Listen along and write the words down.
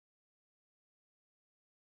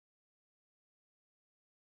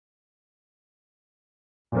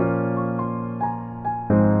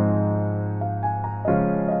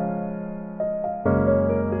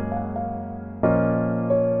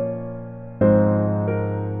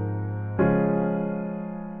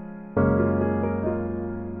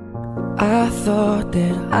thought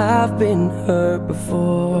that I've been hurt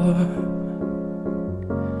before,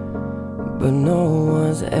 but no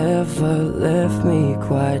one's ever left me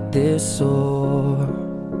quite this sore.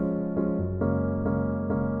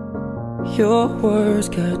 Your words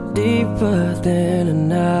cut deeper than a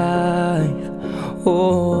knife.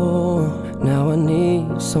 Oh, now I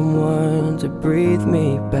need someone to breathe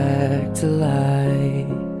me back to life.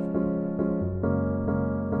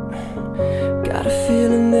 Got a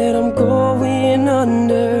feeling that I'm going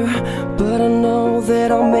under, but I know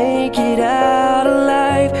that I'll make it out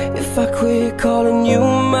alive if I quit calling you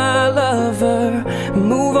my lover and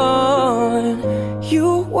move on.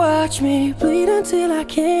 You watch me bleed until I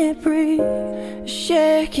can't breathe,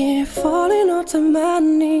 shaking, falling onto my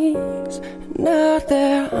knees. Now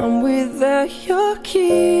that I'm without your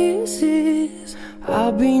kisses,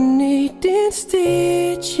 I'll be needing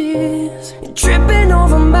stitches, tripping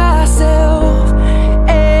over myself,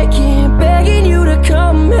 aching, begging you to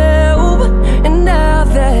come help. And now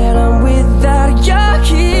that I'm without your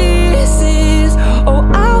kisses, oh,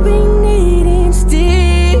 I'll be needing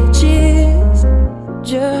stitches,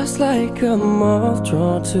 just like a moth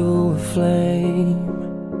drawn to a flame.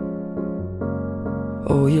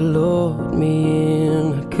 Oh, you lured me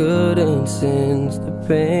in, I couldn't sense the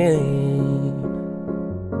pain.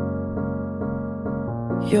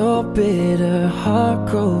 Your bitter heart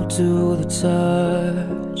grew to the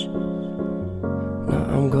touch. Now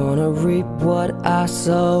I'm gonna reap what I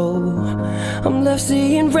sow. I'm left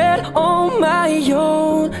seeing red on my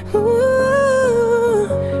own. Ooh,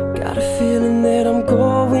 got a feeling that I'm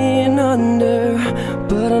going under,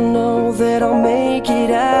 but I know that I'll make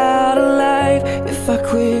it out alive if I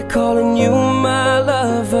quit calling you my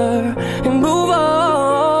lover and move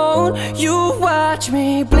on. You watch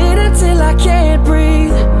me bleed until I can't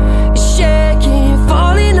breathe, shaking,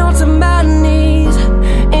 falling onto my knees.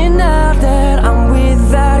 And now that I'm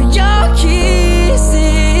without your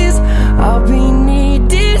kisses, I'll be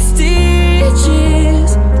needing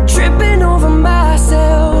stitches, tripping over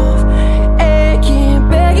myself, aching,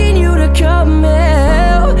 begging you to come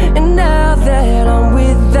help. And now that I'm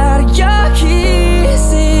without your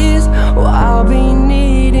kisses, well, I'll be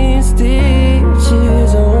needing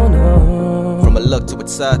stitches. Oh no. From a look to a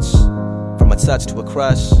touch, from a touch to a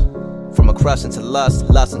crush, from a crush into lust,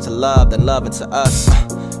 lust into love, then love into us.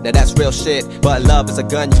 Now that's real shit, but love is a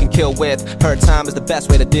gun you can kill with. Hurt time is the best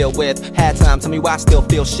way to deal with. Had time, tell me why I still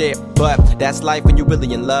feel shit, but that's life when you're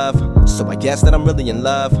really in love. So I guess that I'm really in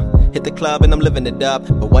love. Hit the club and I'm living it up,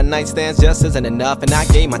 but one night stands just isn't enough. And I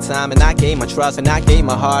gave my time, and I gave my trust, and I gave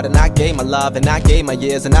my heart, and I gave my love, and I gave my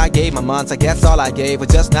years, and I gave my months. I guess all I gave was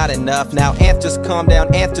just not enough. Now Anth, just calm down,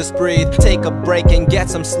 Anth, just breathe, take a break and get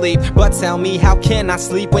some sleep. But tell me, how can I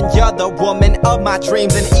sleep when you're the woman of my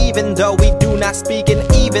dreams? And even though we do not speak, and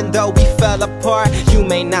even though we fell apart, you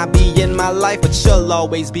may not be in my life, but you'll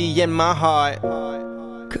always be in my heart.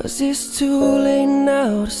 'Cause it's too late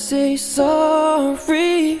now to say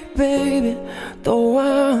sorry, baby. Though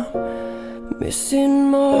I'm missing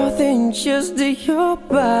more than just your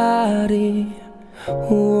body.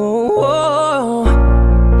 Whoa,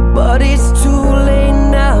 but it's too late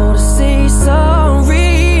now to say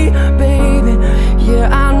sorry, baby. Yeah,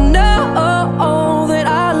 I know that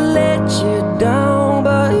I let you down,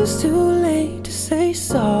 but it's too late to say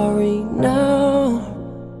sorry now.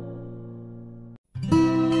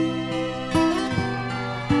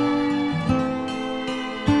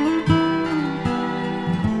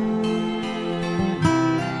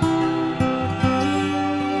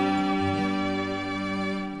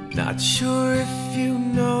 Not sure if you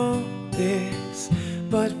know this,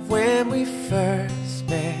 but when we first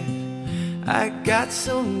met, I got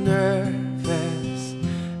so nervous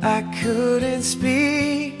I couldn't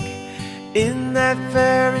speak. In that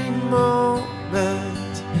very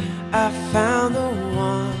moment, I found the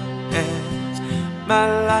one, and my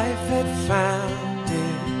life had found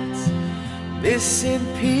its missing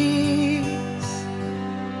piece.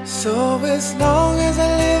 So as long as I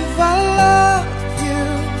live, I love you,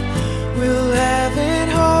 will have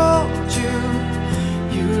and hold you.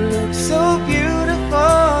 You look so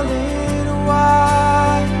beautiful in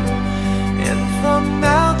white, and from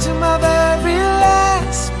now to my very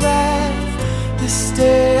last breath, this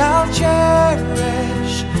day I'll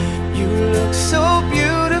cherish. You look so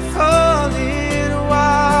beautiful in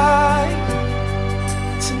white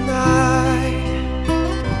tonight.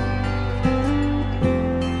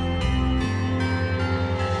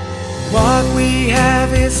 What we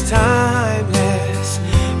have is timeless,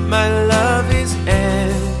 my love is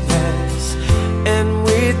endless, and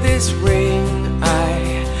with this ring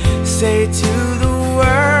I say to the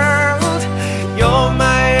world, you're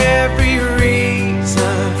my every reason.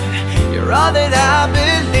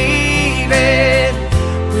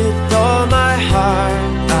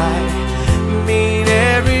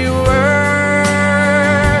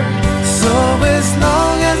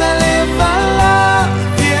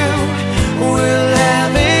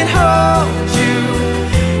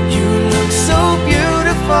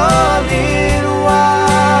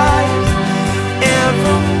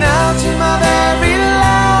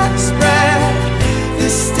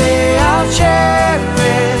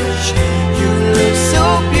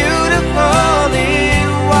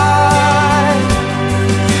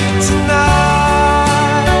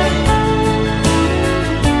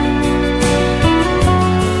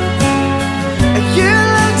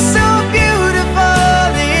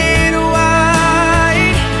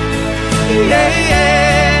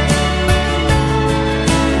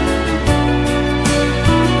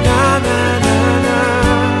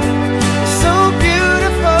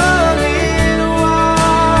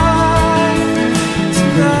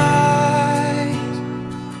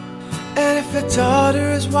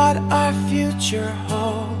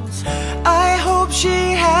 holds. I hope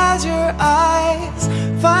she has your eyes,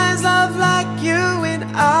 finds love like you and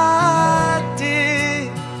I did.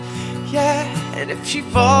 Yeah, and if she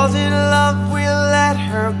falls in love, we'll let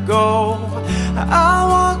her go. I'll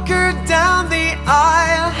walk her down the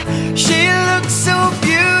aisle. She looks so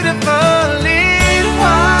beautiful in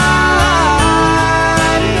white,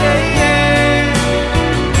 yeah, yeah.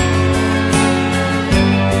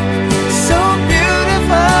 So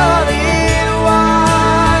beautiful in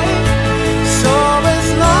white. So as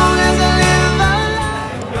long as I live my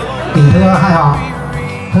life. Kính thưa hai họ,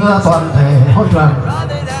 thưa toàn thể hội trường,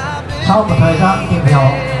 sau một thời gian tìm hiểu,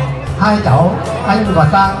 hai cháu Anh và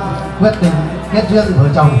Trang quyết định kết duyên vợ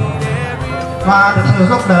chồng. Và được sự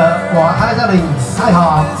giúp đỡ của hai gia đình, hai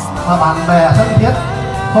họ và bạn bè thân thiết,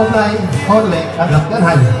 hôm nay hôn lễ đã được tiến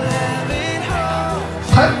hành.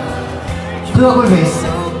 Thưa quý vị,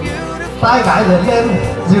 trai gái lớn lên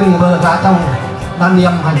dừng vợ gả chồng là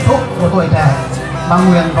niềm hạnh phúc của tuổi trẻ và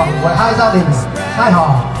nguyện vọng của hai gia đình, hai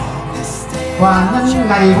họ. Và nhân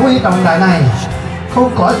ngày vui trọng đại này,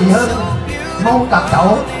 không có gì hơn mong các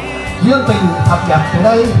cháu duyên tình thật đẹp từ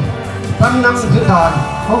đây, trăm năm giữ tròn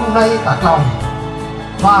hôm nay tạc lòng.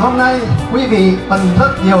 Và hôm nay quý vị bận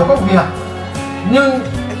rất nhiều công việc, nhưng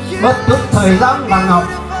bất chấp thời gian vàng ngọc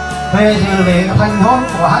về dự lễ thành hôn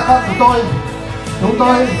của hai con chúng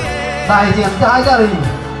tôi đại diện cho hai gia đình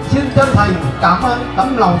xin chân thành cảm ơn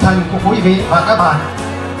tấm lòng thành của quý vị và các bạn.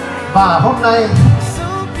 Và hôm nay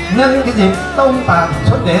nhân cái dịp tông tàng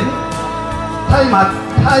xuất đến, thay mặt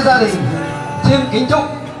hai gia đình xin kính chúc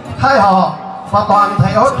hai họ và toàn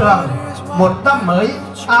thể hội trường một năm mới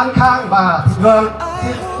an khang và thịnh vượng.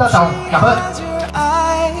 Xin trân trọng cảm ơn.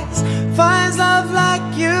 Finds love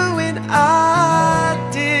like you and I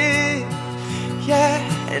did. Yeah,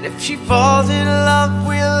 and if she falls in love,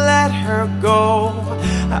 we'll let her go.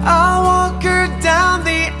 I'll walk her down